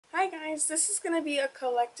Hi guys, this is going to be a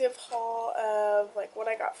collective haul of like what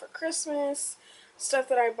I got for Christmas, stuff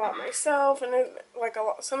that I bought myself, and then, like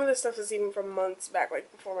some of this stuff is even from months back,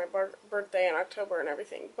 like before my birthday in October and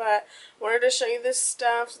everything. But I wanted to show you this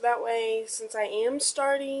stuff so that way, since I am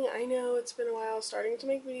starting, I know it's been a while starting to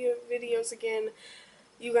make videos again,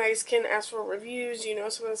 you guys can ask for reviews,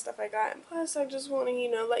 some of the stuff I got, and plus I just want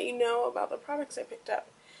to, let you know about the products I picked up.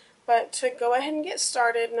 But to go ahead and get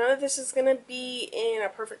started, none of this is going to be in a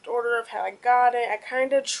perfect order of how I got it. I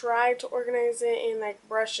kind of tried to organize it in like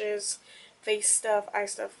brushes, face stuff, eye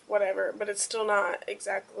stuff, whatever, but it's still not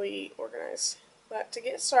exactly organized. But to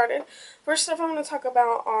get started, first stuff I'm going to talk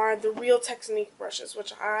about are the Real Technique brushes,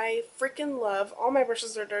 which I freaking love. All my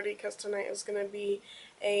brushes are dirty because tonight is going to be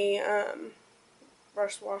a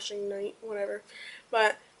brush washing night, whatever.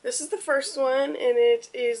 But this is the first one, and it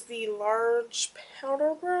is the large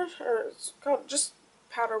powder brush, or it's called just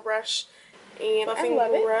powder brush and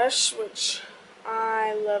buffing brush, which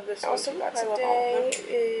I love this one. Also got today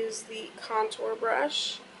is the contour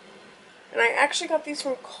brush. And I actually got these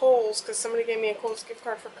from Kohl's because somebody gave me a Kohl's gift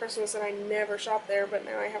card for Christmas and I never shopped there, but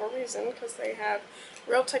now I have a reason because they have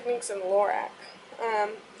Real Techniques and Lorac.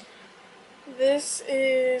 This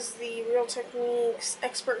is the Real Techniques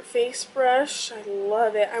Expert Face Brush. I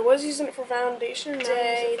love it. I was using it for foundation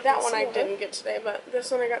today. That one I didn't get today, but this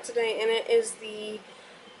one I got today, and it is the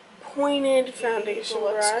pointed foundation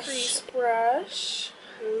brush.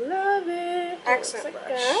 Love it. Accent brush.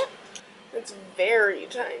 That. It's very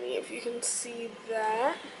tiny, if you can see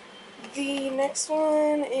that. The next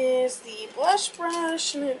one is the blush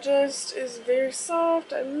brush, and it just is very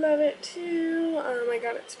soft. I love it too. I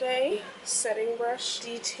got it today. Setting brush,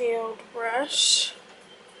 detailed brush,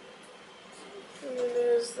 and then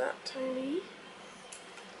there's that tiny.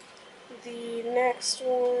 The next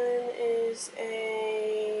one is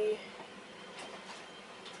a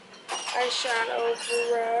eyeshadow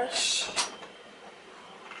brush.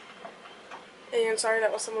 And sorry,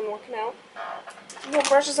 that was someone walking out. The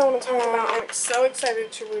brushes I want to talk about, I'm so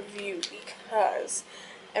excited to review because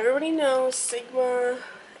everybody knows Sigma,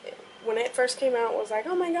 when it first came out, was like,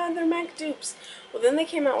 oh my god, they're MAC dupes. Well, then they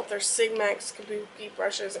came out with their Sigmax Kabuki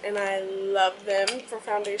brushes, and I love them for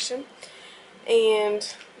foundation.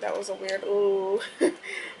 And that was a weird ooh.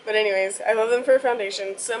 But anyways, I love them for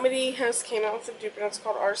foundation. Somebody has came out with a dupe, and it's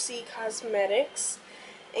called RC Cosmetics.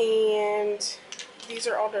 And these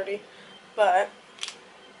are all dirty. But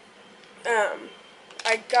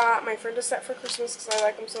I got my friend a set for Christmas because I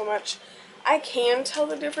like them so much. I can tell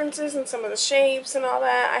the differences in some of the shapes and all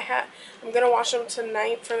that. I'm going to wash them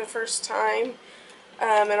tonight for the first time.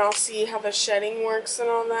 And I'll see how the shedding works and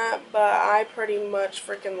all that. But I pretty much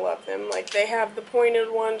freaking love them. Like, they have the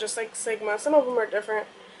pointed one just like Sigma. Some of them are different.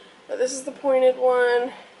 But this is the pointed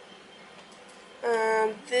one.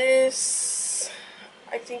 This,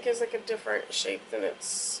 I think, is like a different shape than it's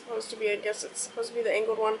supposed to be. I guess it's supposed to be the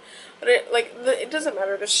angled one, but it doesn't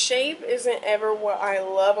matter. The shape isn't ever what I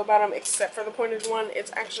love about them, except for the pointed one.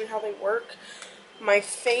 It's actually how they work. My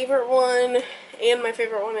favorite one and my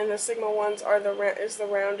favorite one in the Sigma ones are the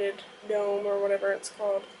rounded dome or whatever it's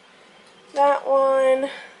called. That one.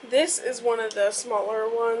 This is one of the smaller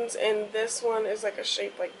ones, and this one is like a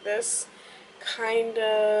shape like this, kind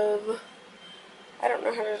of. I don't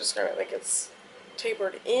know how to describe it. Like, it's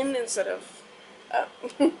tapered in instead of up.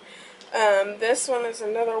 This one is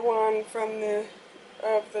another one from the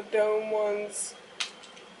dome ones.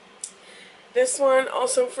 This one,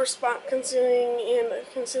 also for spot concealing and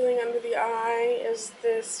concealing under the eye, is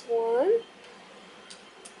this one.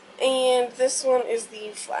 And this one is the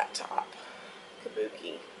flat top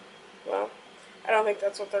Kabuki. Well, I don't think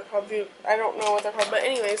that's what they're called. I don't know what they're called, but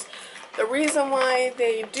anyways, the reason why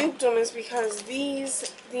they duped them is because the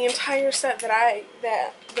entire set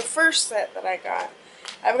the first set that I got,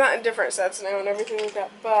 I've gotten different sets now and everything like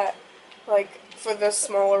that, but, like, for the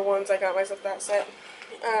smaller ones, I got myself that set,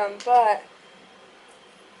 but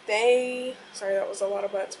sorry, that was a lot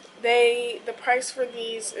of butts, the price for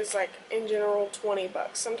these is, like, in general, $20.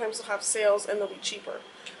 Sometimes they'll have sales and they'll be cheaper,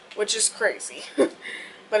 which is crazy,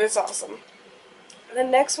 but it's awesome. The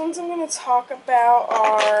next ones I'm going to talk about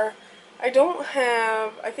are, I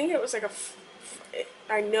think it was like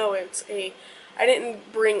I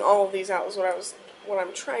didn't bring all of these out is what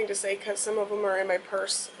I'm trying to say, because some of them are in my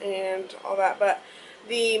purse and all that, but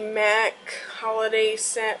the MAC holiday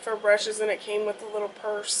set for brushes, and it came with the little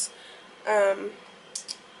purse. The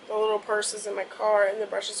little purse is in my car and the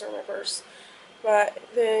brushes are in my purse. But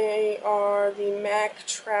they are the MAC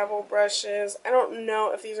travel brushes. I don't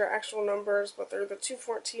know if these are actual numbers, but they're the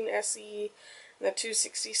 214 SE And the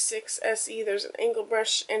 266 SE, there's an angle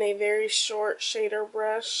brush and a very short shader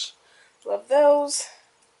brush. Love those.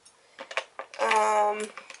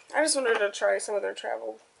 I just wanted to try some of their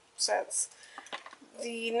travel sets.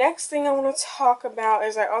 The next thing I want to talk about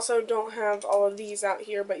is I also don't have all of these out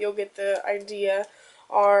here, but you'll get the idea,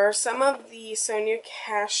 are some of the Sonia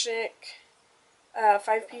Kashuk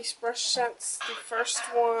 5-piece brush sets. The first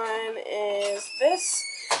one is this,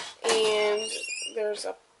 and there's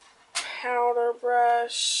a powder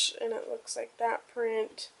brush, and it looks like that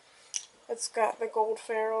print. It's got the gold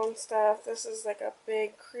ferrule and stuff. This is like a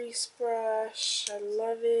big crease brush. I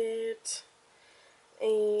love it.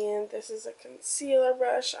 And this is a concealer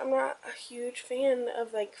brush. I'm not a huge fan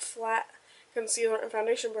of like flat concealer and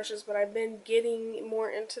foundation brushes, but I've been getting more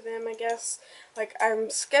into them, I guess. Like, I'm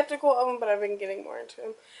skeptical of them, but I've been getting more into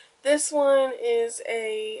them. This one is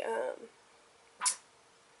a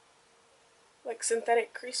like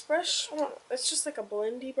synthetic crease brush. I don't know. It's just like a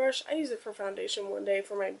blendy brush. I use it for foundation one day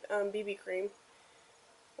for my BB cream,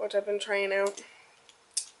 which I've been trying out.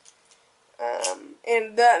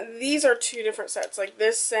 And these are two different sets. Like,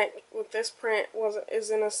 this set with this print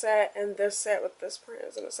is in a set, and this set with this print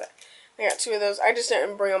is in a set. I got two of those. I just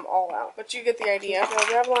didn't bring them all out, but you get the idea.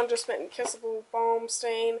 The Revlon Just Mint Kissable Balm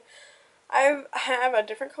Stain. I have a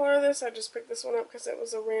different color of this. I just picked this one up because it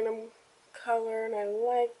was a random color and I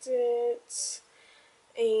liked it.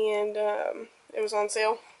 And it was on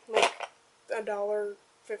sale, like $1.50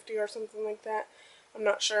 or something like that. I'm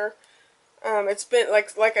not sure. It's been,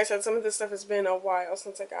 like I said, some of this stuff has been a while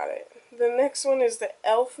since I got it. The next one is the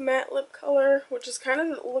e.l.f. matte lip color, which is kind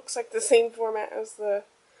of looks like the same format as the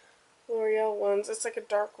L'Oreal ones. It's like a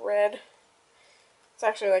dark red. It's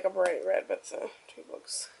actually like a bright red, but the tube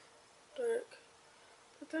looks dark.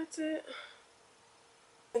 But that's it.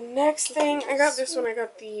 The next thing, I got this one, I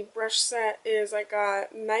got the brush set, is I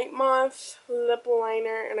got Night Moth lip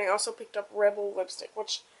liner, and I also picked up Rebel lipstick,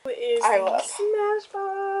 which is I love.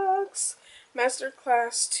 Smashbox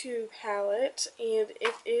Masterclass 2 palette, and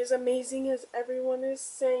it is amazing as everyone is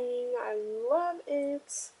saying. I love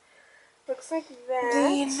it. Looks like that.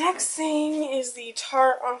 The next thing is the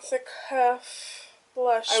Tarte Off the Cuff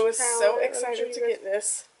blush. I was so excited to get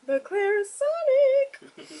this. The Clarisonic.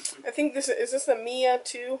 I think this is this the Mia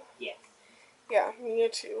 2? Yes. Yeah, Mia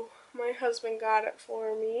 2. My husband got it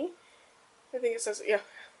for me. I think it says, yeah,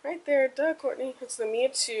 right there. Duh, Courtney. It's the Mia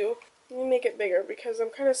 2. Let me make it bigger because I'm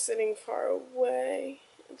kind of sitting far away.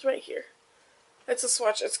 It's right here. It's a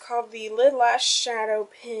swatch. It's called the Lid Lash Shadow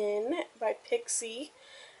Pen by Pixie.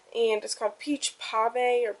 And it's called Peach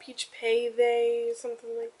Pave or Peach Pave,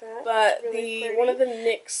 something like that. But really one of the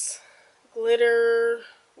NYX glitter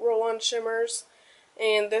roll-on shimmers,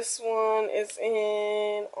 and this one is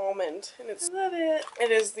in almond, and I love it. It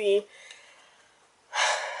is the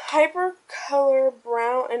Hyper Color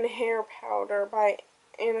Brow and Hair Powder by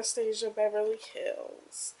Anastasia Beverly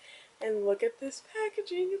Hills. And look at this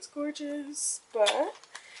packaging, it's gorgeous. But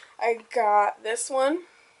I got this one,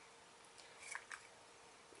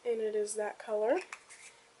 and it is that color.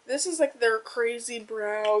 This is like their crazy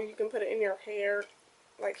brow. You can put it in your hair,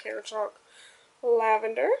 like hair chalk.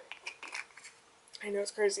 Lavender. I know it's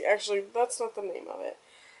crazy. Actually, that's not the name of it.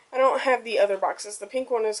 I don't have the other boxes. The pink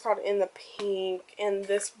one is called In the Pink, and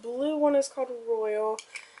this blue one is called Royal.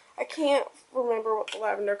 I can't remember what the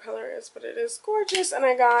lavender color is, but it is gorgeous, and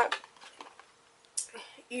I got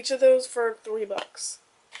each of those for $3.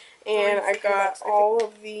 And I got all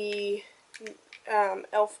of the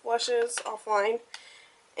e.l.f. blushes offline,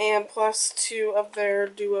 and plus 2 of their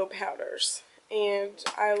duo powders. And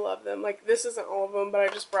I love them. Like, this isn't all of them, but I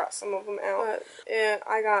just brought some of them out. And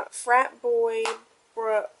I got Frat Boy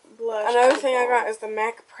blush. Another thing I got is the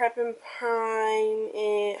MAC Prep and Prime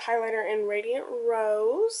and highlighter in Radiant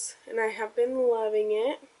Rose, and I have been loving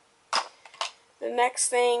it. The next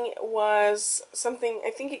thing was something, I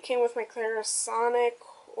think it came with my Clarisonic,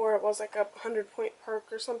 or it was like a 100-point perk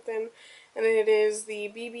or something, and it is the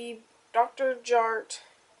BB Dr. Jart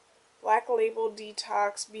Black Label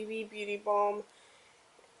Detox BB Beauty Balm,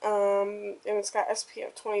 and it's got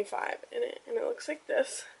SPF 25 in it, and it looks like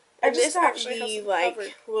this. And this actually has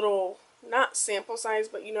like little, not sample size,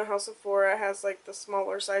 but you know how Sephora has like the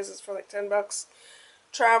smaller sizes for like $10.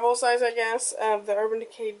 Travel size, I guess, of the Urban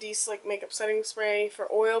Decay De-Slick Makeup Setting Spray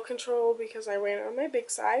for oil control because I ran out of my big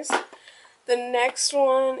size. The next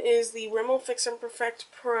one is the Rimmel Fix and Perfect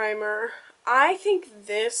Primer. I think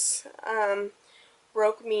this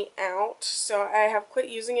broke me out, so I have quit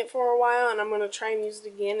using it for a while, and I'm going to try and use it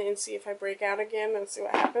again and see if I break out again and see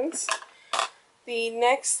what happens. The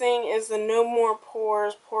next thing is the No More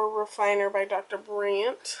Pores Pore Refiner by Dr.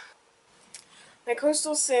 Brandt. my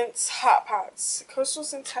Coastal Scents Hot Pots. Coastal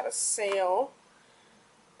Scents had a sale,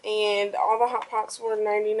 and all the Hot Pots were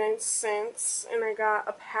 99 cents, and I got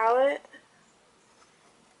a palette.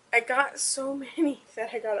 I got so many that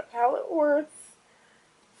I got a palette worth.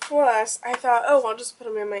 Plus, I thought, oh, I'll just put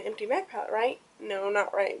them in my empty mag palette, right? No,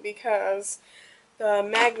 not right, because the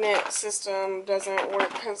magnet system doesn't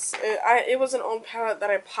work, because it was an old palette that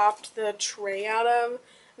I popped the tray out of,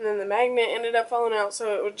 and then the magnet ended up falling out,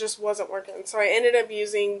 so it just wasn't working. So I ended up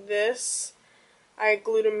using this. I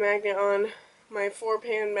glued a magnet on my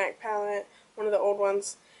 4-pan mag palette, one of the old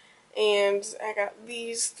ones, and I got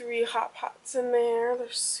these 3 Hot Pots in there.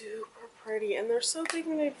 They're super pretty, and they're so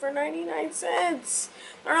pigmented for 99 cents.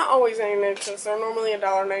 They're not always 99 cents. They're normally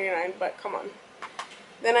 $1.99, but come on.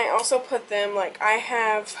 Then I also put them, like, I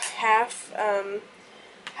have half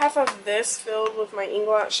of this filled with my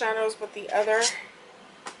Inglot shadows, but the other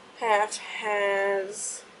half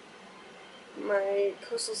has my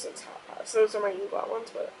Coastal Scents Hot Pots. Those are my Inglot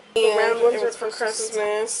ones, but the round ones are for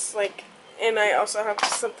Christmas, like, and I also have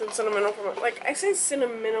something sentimental for my, like, I say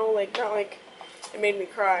sentimental, like, not like it made me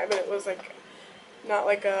cry, but it was, like, not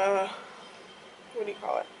like a, what do you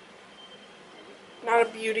call it? Not a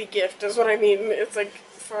beauty gift is what I mean. It's, like,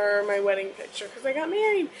 for my wedding picture, because I got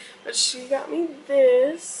married. But she got me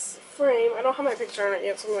this frame. I don't have my picture on it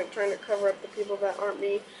yet, so I'm, like, trying to cover up the people that aren't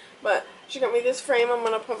me. But she got me this frame. I'm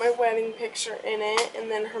going to put my wedding picture in it.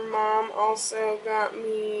 And then her mom also got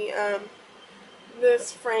me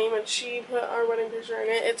this frame, and she put our wedding picture in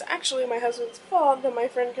it. It's actually my husband's fault that my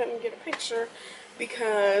friend couldn't get a picture,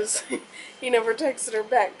 because he never texted her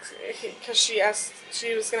back, because she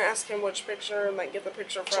was going to ask him which picture and, like, get the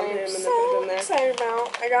picture from him and then put it in there. Excited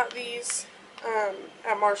about. I got these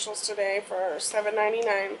at Marshall's today for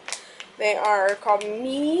 $7.99. They are called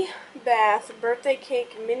Mini Bath Birthday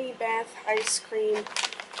Cake Mini Bath Ice Cream.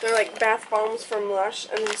 They're like bath bombs from Lush,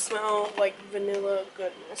 and they smell like vanilla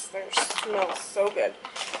goodness. They smell so good.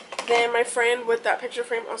 Then my friend with that picture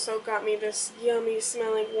frame also got me this yummy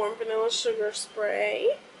smelling warm vanilla sugar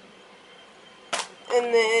spray.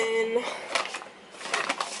 And then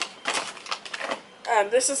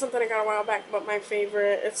this is something I got a while back, but my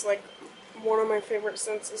favorite, it's like one of my favorite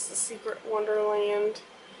scents, is the Secret Wonderland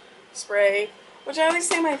spray. Which I always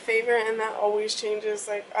say my favorite, and that always changes.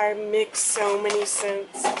 Like, I mix so many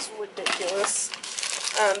scents, it's ridiculous.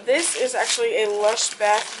 This is actually a Lush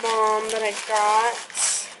bath bomb that I got,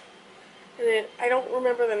 and I don't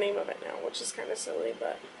remember the name of it now, which is kind of silly,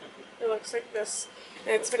 but it looks like this.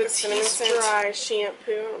 And it's like a cinnamon dry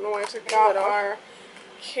shampoo. I don't know why I took the lid off.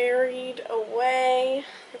 Carried Away.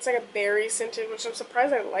 It's like a berry scented, which I'm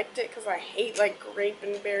surprised I liked it, because I hate, like, grape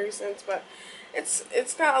and berry scents, but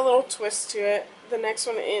it's got a little twist to it. The next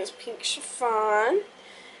one is Pink Chiffon.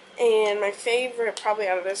 And my favorite probably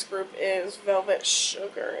out of this group is Velvet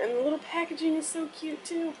Sugar. And the little packaging is so cute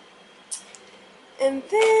too. And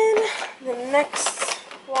then the next,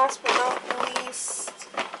 last but not least,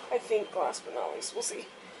 I think last but not least, we'll see,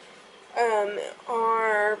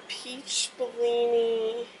 are Peach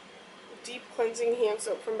Bellini Deep Cleansing Hand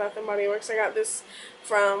Soap from Bath & Body Works. I got this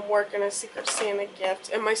from work in a Secret Santa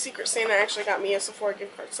gift. And my Secret Santa actually got me a Sephora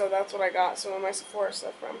gift card, so that's what I got some of my Sephora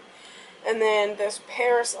stuff from. And then this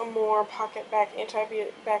Paris Amour Pocket Back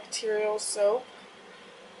Antibacterial Soap.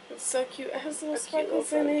 It's so cute. It has little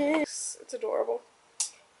speckles in it. It's adorable.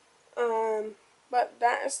 But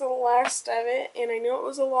that is the last of it. And I know it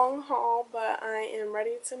was a long haul, but I am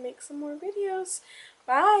ready to make some more videos.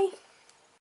 Bye!